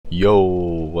Yo,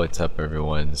 what's up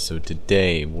everyone? So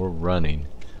today we're running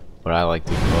what I like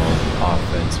to call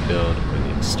offense build or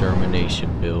the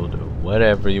extermination build or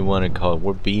whatever you want to call it.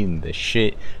 We're beating the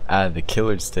shit out of the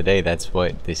killers today. That's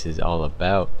what this is all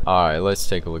about. Alright, let's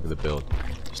take a look at the build.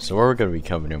 So we're going to be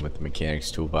coming in with the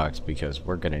mechanics toolbox because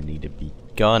we're going to need to be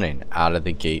gunning out of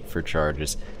the gate for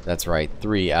charges. That's right,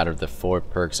 3 out of the 4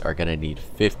 perks are going to need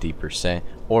 50%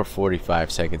 or 45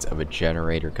 seconds of a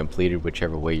generator completed,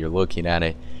 whichever way you're looking at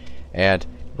it. And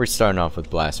we're starting off with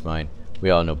Blast Mine. We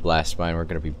all know Blast Mine. We're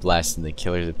going to be blasting the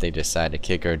killers if they decide to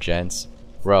kick our gens.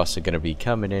 We're also going to be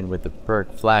coming in with the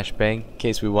perk Flashbang in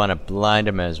case we want to blind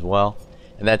them as well.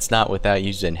 And that's not without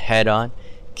using Head On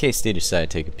in case they decide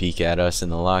to take a peek at us in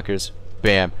the lockers.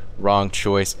 Bam, wrong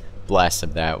choice, blast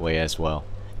them that way as well.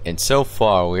 And so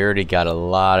far we already got a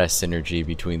lot of synergy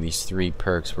between these 3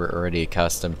 perks we're already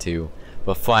accustomed to.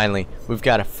 But finally, we've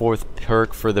got a 4th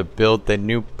perk for the build, the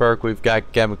new perk. We've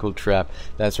got Chemical Trap.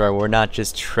 That's right, we're not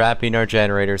just trapping our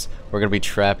generators, we're going to be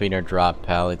trapping our drop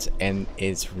pallets, and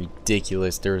it's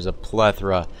ridiculous. There's a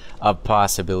plethora of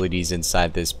possibilities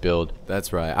inside this build.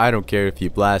 That's right, I don't care if you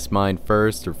blast mine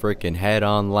first or freaking head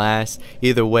on last.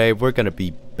 Either way, we're going to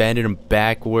be bending them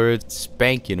backwards,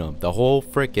 spanking them the whole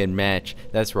freaking match.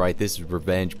 That's right, this is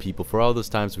revenge, people, for all those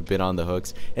times we've been on the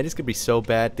hooks, and it's gonna be so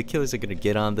bad the killers are gonna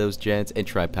get on those gens and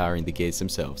try powering the gates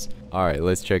themselves. Alright,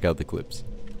 let's check out the clips.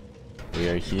 We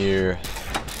are here,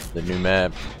 the new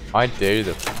map. I dare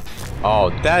the oh,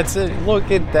 that's it,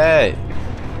 look at that.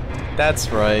 That's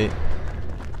right.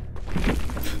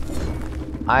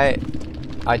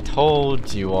 I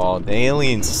told you all, the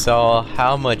aliens saw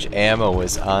how much ammo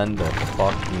was on the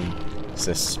fucking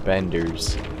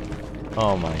suspenders.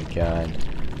 Oh my god.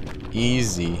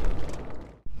 Easy.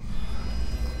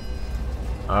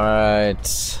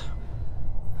 Alright.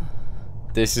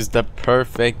 This is the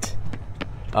perfect...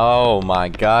 Oh my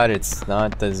god, it's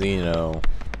not the Xeno.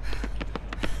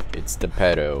 It's the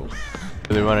pedo. You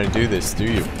really want to do this, do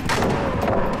you?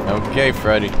 Okay,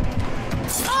 Freddy.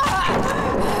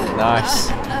 Nice.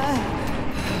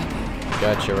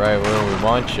 Got you right where we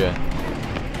want you.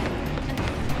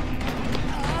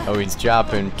 Oh, he's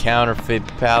dropping counterfeit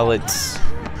pallets.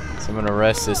 So I'm gonna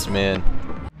arrest this man.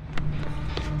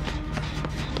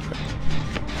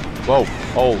 Whoa,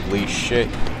 holy shit.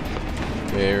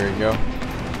 Okay, here we go.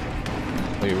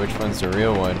 Wait, which one's the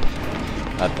real one?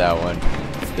 Not that one.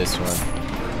 It's this one.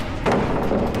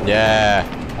 Yeah,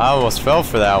 I almost fell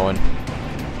for that one.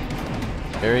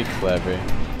 Very clever.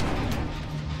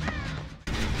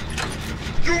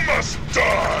 You must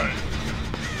die!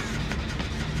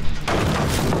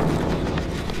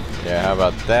 Yeah, how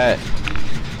about that?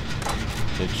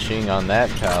 Good ching on that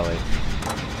pallet.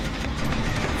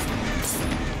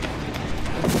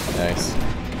 Nice.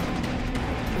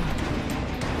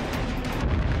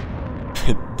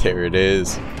 There it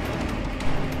is.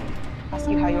 Ask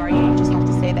you how you are, you just have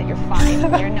to say that you're fine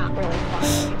when you're not really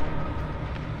fine.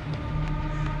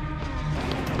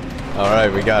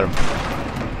 Alright, we got him.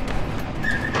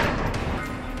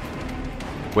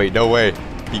 Wait, no way.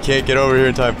 He can't get over here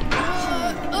in time.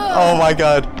 Oh my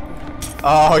god.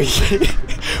 Oh,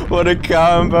 what a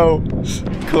combo.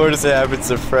 Of course it happens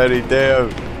to Freddy, damn.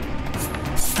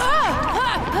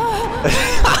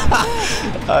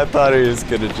 I thought he was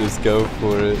gonna just go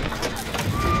for it.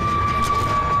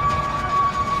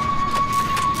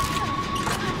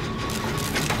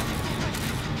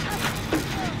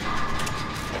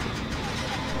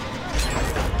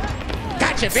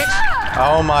 Gotcha, bitch!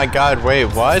 Oh my god, wait,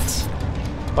 what?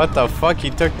 What the fuck?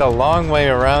 He took the long way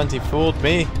around, he fooled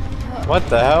me. What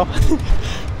the hell?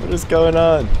 What is going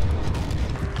on?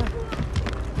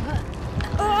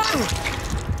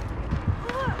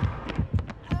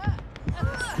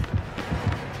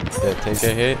 Yeah, take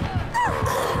a hit.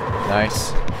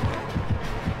 Nice.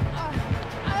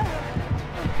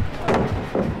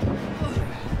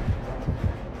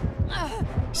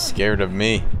 Scared of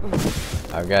me.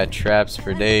 I've got traps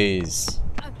for days.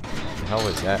 What the hell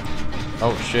was that?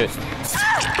 Oh shit.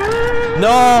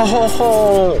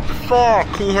 No!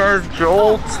 Fuck! He has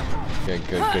jolt! Good,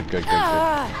 good, good, good, good,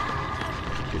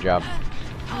 good. Good job.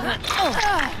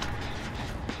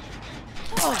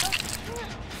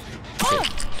 Okay,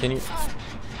 can you...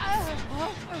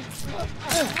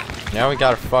 Now we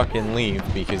gotta fucking leave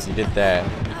because he did that.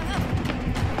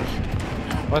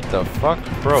 What the fuck?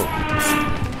 Bro.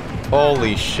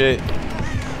 Holy shit.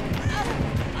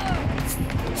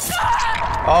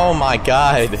 Oh my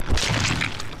god.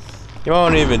 You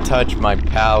won't even touch my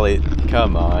pallet.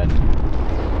 Come on.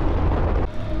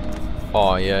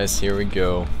 Oh yes, here we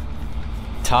go.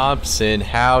 Thompson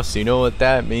house. You know what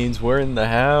that means? We're in the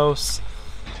house.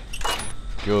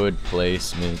 Good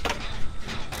placement.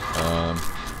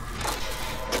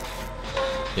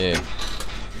 Yeah.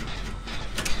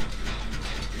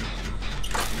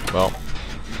 Well,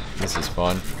 this is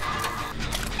fun.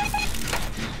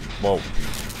 Whoa.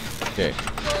 Okay.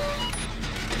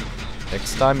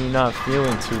 Next time you're not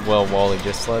feeling too well, Wally,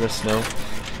 just let us know.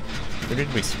 Who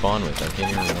did we spawn with? I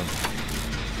can't even remember.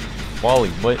 Wally,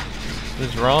 what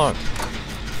is wrong?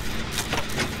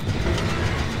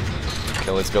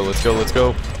 Okay, let's go, let's go, let's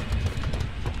go.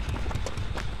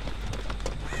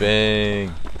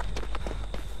 Bang.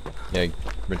 Yeah,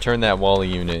 return that Wally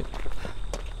unit.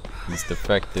 He's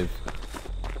defective.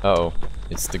 Uh-oh.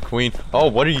 It's the queen. Oh,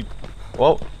 what are you...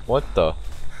 Whoa, what the...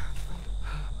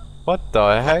 What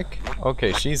the heck?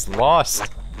 Okay, she's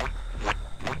lost.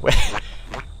 Wait.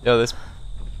 Yo,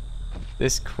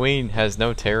 this queen has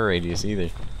no terror radius either.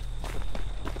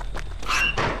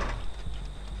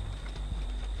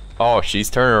 Oh, she's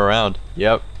turning around.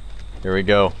 Yep. Here we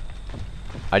go.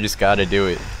 I just gotta do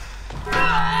it.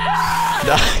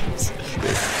 Nice.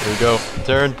 Here we go.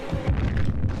 Turn.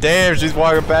 Damn, she's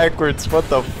walking backwards. What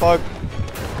the fuck?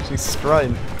 She's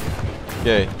strutting.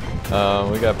 Okay.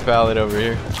 We got pallet over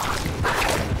here.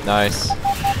 Nice.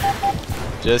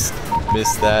 Just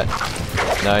missed that.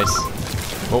 Nice.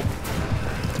 Oh.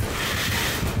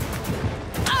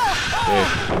 Okay.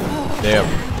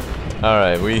 Damn.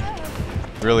 Alright, we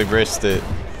really risked it.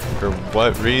 For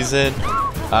what reason?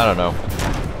 I don't know.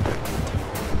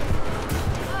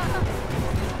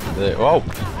 Oh!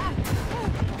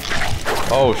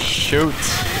 Oh, shoot!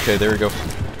 Okay, there we go.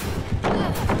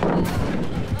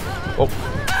 Oh.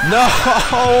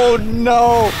 No!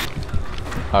 No!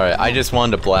 Alright, I just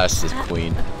wanted to blast this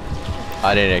queen.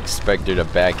 I didn't expect her to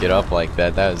back it up like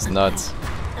that. That was nuts.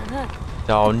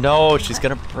 Oh no, she's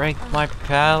gonna break my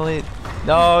pallet.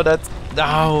 No, that's...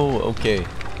 No! Okay.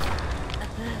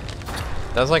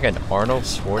 That was like an Arnold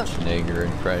Schwarzenegger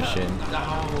impression.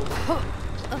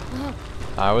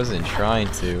 I wasn't trying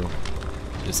to.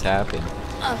 It just happened.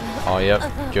 Oh, yep.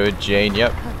 Good, Jane.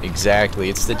 Yep. Exactly.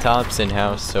 It's the Thompson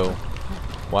house, so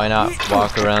why not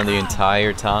walk around the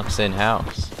entire Thompson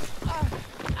house?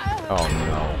 Oh,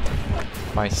 no.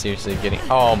 Am I seriously getting...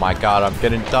 Oh, my God. I'm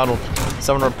getting tunneled.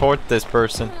 Someone report this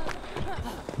person.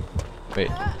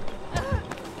 Wait.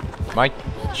 Am I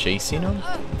chasing him?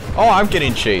 Oh, I'm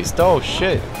getting chased. Oh,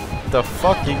 shit. The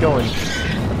fuck you going?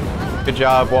 Good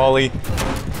job, Wally.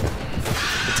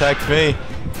 Protect me.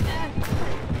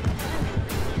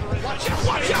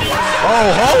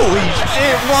 Oh, holy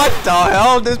shit, what the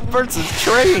hell? This person's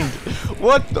trained.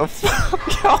 What the fuck?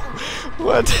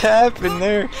 What happened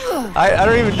there? I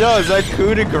don't even know. Is that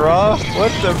coup de grace?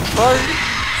 What the fuck?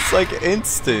 It's like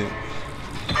instant.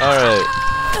 Alright.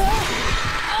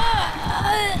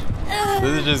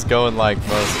 This is just going like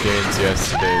most games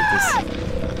yesterday.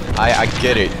 I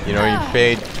get it. You know, you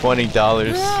paid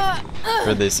 $20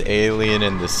 for this alien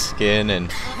and the skin,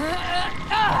 and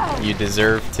you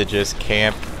deserve to just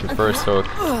camp the first hook.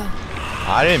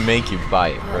 I didn't make you buy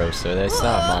it, bro, so that's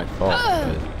not my fault.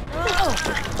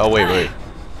 But... Oh, wait.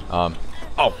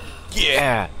 Oh,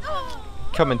 yeah!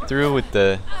 Coming through with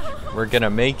the... We're gonna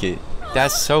make it.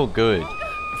 That's so good.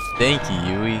 Thank you,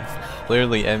 Yui.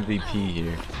 Clearly MVP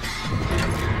here.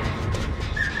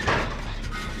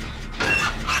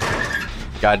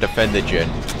 Gotta defend the gen,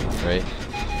 right?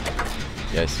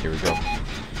 Yes, here we go.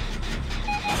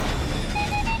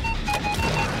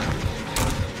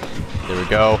 There we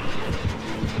go.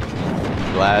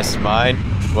 Last mine.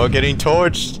 Well, getting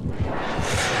torched.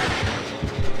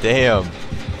 Damn.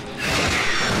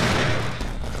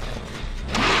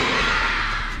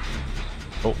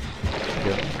 Oh, there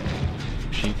we go.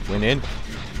 She went in.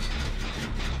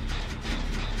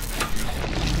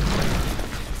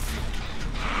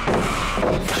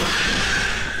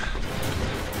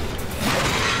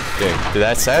 Okay, did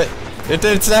that set? It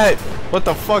did set! What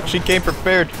the fuck? She came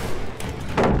prepared.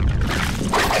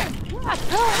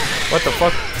 What the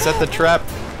fuck? Set the trap.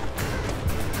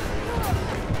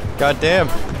 God damn.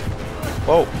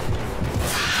 Whoa.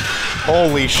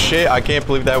 Holy shit, I can't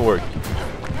believe that worked.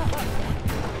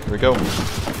 Here we go.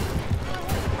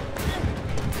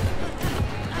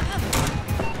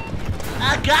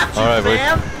 I got you, Alright,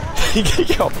 fam.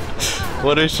 Yo,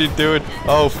 what is she doing?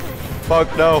 Oh,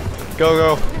 fuck no.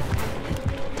 Go.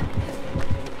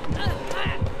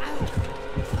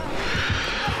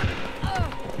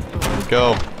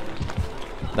 Go.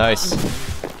 Nice.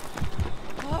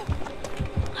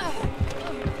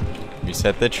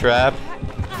 Reset the trap.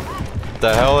 What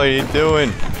the hell are you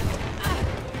doing?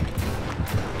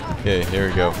 Okay, here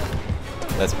we go.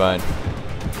 That's fine.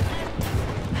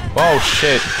 Oh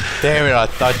shit. Damn it, I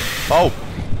thought... Oh!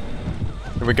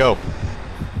 Here we go.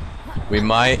 We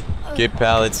might get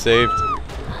pallet saved.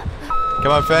 Come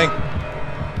on, Fang.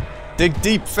 Dig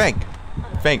deep, Fang.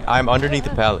 Fang, I'm underneath the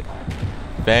pallet.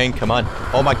 Fang, come on.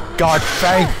 Oh my god,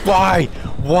 Fang, why?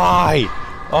 Why?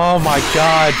 Oh my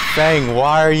god, Fang,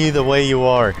 why are you the way you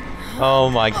are?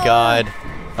 Oh my god.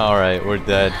 Alright, we're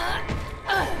dead.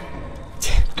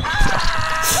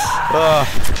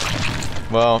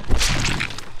 Well.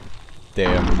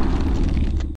 Damn.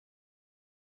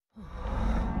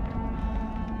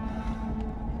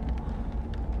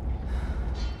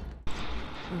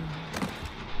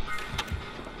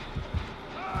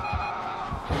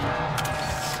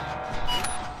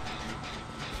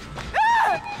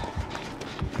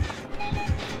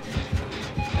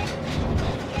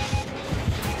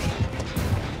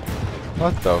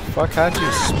 What the fuck? How'd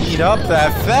you speed up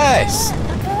that fast?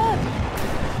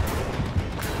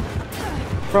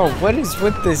 Bro, what is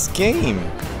with this game?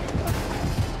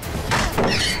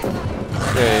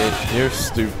 Okay, you're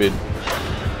stupid.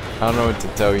 I don't know what to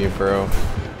tell you, bro.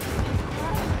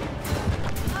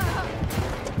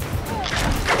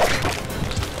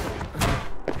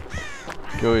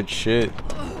 Good shit.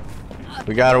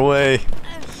 We got away.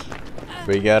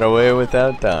 We got away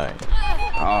without dying.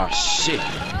 Oh shit.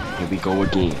 Here we go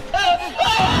again.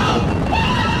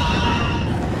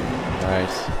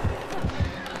 Nice.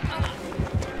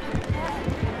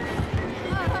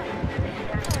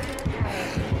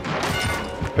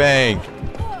 Bang.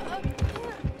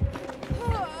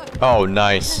 Oh,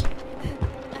 nice.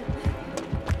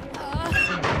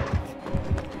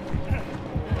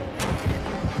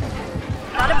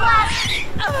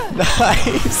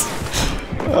 Nice.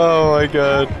 Oh my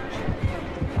god.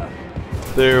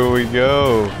 There we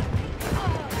go.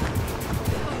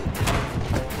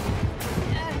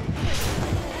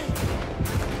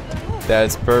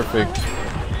 That's perfect.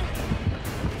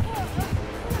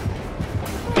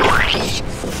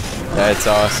 That's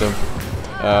awesome.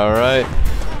 All right.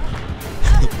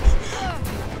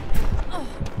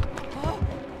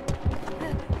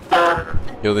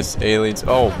 Yo, this alien's.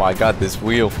 Oh my god, this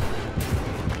wheel.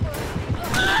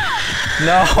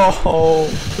 No.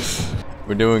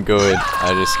 We're doing good.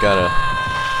 I just gotta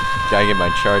get my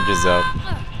charges up.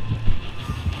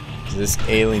 This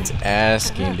alien's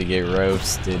asking to get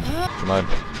roasted. Come on.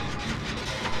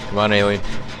 Come on, alien.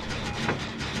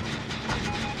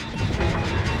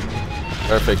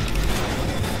 Perfect.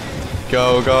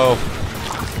 Go, go.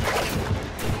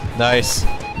 Nice.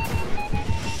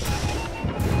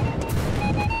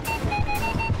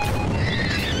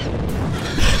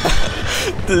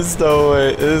 There's no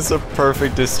way. This is a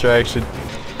perfect distraction.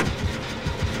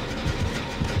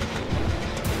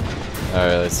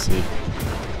 Alright, let's see.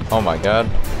 Oh my god.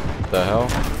 What the hell?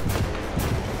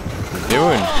 What are you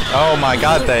doing? Oh my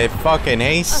god, that fucking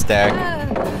haystack.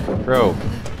 Bro.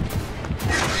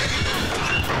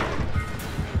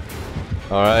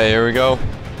 Alright, here we go.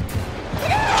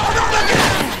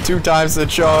 2 times the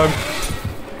charm.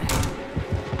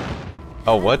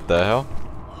 Oh, what the hell?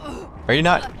 Are you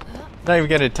not even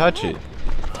gonna touch it?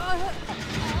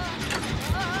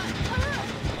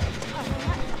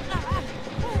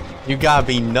 You gotta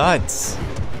be nuts.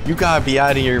 You gotta be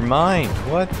out of your mind.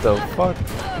 What the fuck?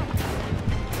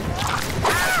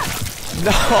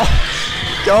 No!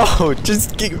 Go!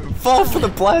 Just fall for the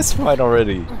blast mine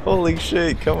already. Holy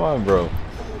shit, come on, bro.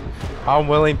 I'm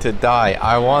willing to die.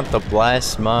 I want the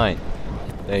blast mine.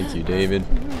 Thank you, David.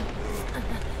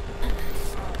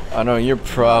 I know you're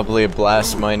probably a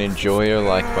blast mine enjoyer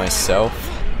like myself.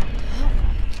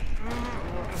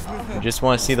 I just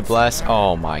want to see the blast.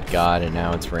 Oh my god, and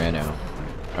now it's ran out.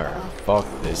 Alright, fuck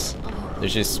this.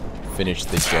 Let's just finish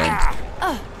the gen.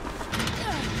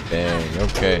 Bang,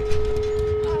 okay.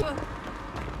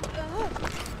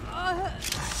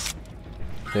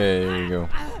 There you go.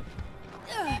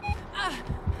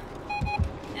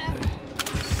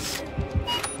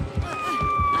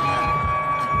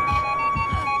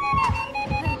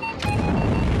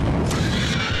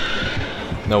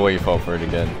 No way you fall for it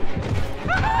again.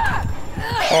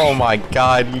 Oh my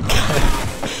god, you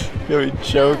got you're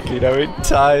joking. How many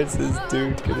times this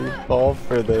dude could he fall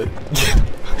for that?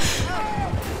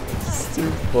 It's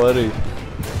too funny.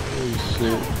 Holy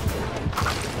shit.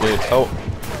 Wait, oh,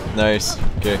 nice.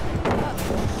 Okay.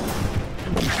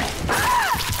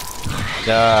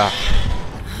 Ah.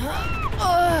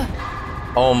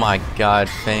 Oh my god,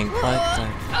 Fang.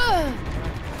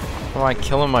 What am I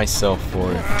killing myself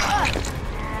for?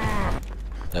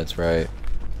 That's right.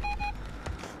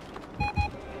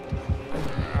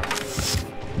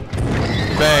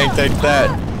 Bang, take that.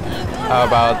 How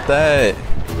about that?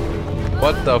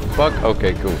 What the fuck?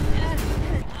 Okay, cool.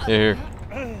 Here.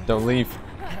 Don't leave.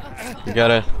 We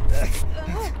gotta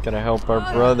help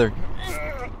our brother.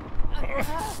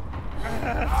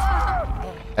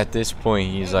 At this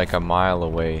point, he's like a mile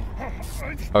away.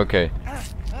 Okay,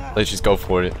 let's just go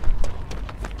for it.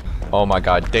 Oh my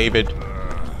God, David,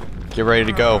 get ready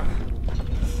to go.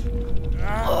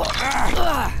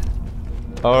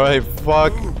 All right,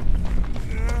 fuck.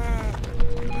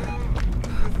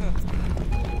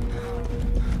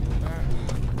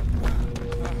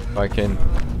 If I can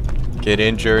get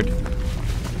injured.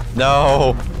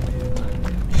 No.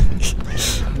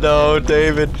 No,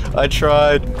 David, I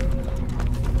tried.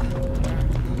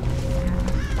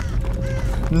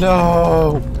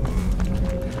 No.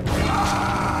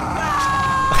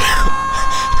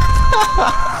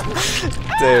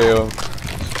 Damn.